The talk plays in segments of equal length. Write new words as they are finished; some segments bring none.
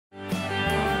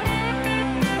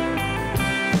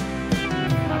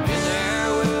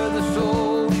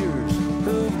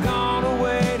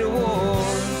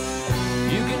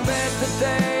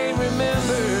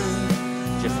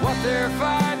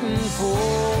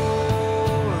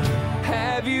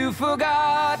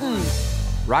forgotten?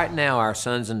 Right now, our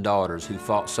sons and daughters who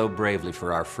fought so bravely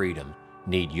for our freedom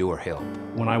need your help.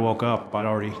 When I woke up, I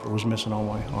already was missing all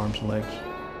my arms and legs.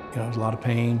 You know, it was a lot of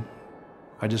pain.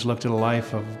 I just looked at a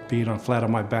life of being flat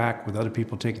on my back with other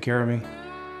people taking care of me,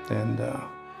 and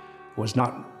was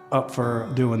not up for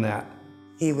doing that.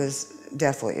 He was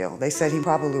deathly ill. They said he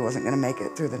probably wasn't going to make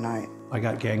it through the night. I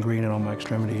got gangrene in all my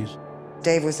extremities.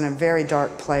 Dave was in a very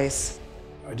dark place.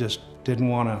 I just didn't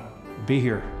want to be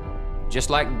here. Just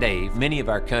like Dave, many of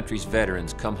our country's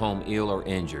veterans come home ill or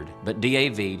injured, but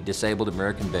DAV, Disabled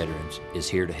American Veterans, is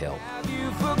here to help.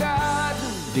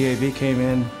 DAV came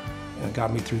in and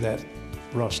got me through that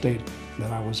rough state that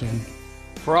I was in.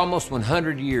 For almost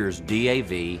 100 years,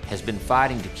 DAV has been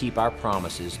fighting to keep our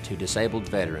promises to disabled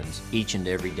veterans each and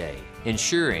every day,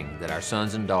 ensuring that our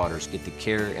sons and daughters get the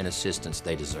care and assistance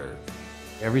they deserve.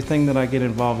 Everything that I get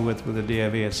involved with the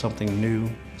DAV is something new,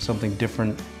 something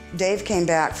different. Dave came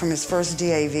back from his first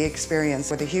DAV experience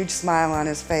with a huge smile on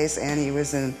his face, and he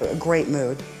was in a great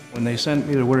mood. When they sent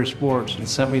me to Worley Sports and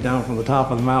sent me down from the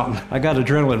top of the mountain, I got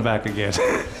adrenaline back again.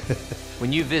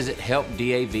 When you visit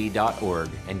helpdav.org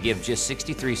and give just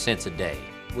 63 cents a day,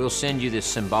 we'll send you this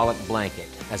symbolic blanket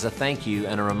as a thank you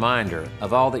and a reminder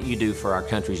of all that you do for our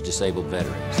country's disabled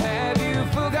veterans. Have you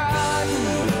forgotten?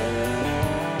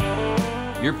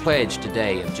 Your pledge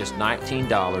today of just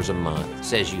 $19 a month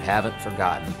says you haven't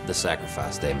forgotten the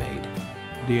sacrifice they made.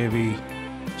 DAV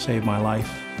saved my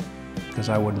life because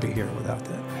I wouldn't be here without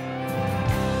that.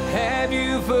 Have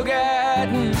you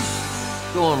forgotten?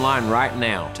 Go online right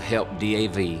now to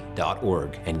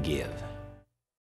helpdav.org and give.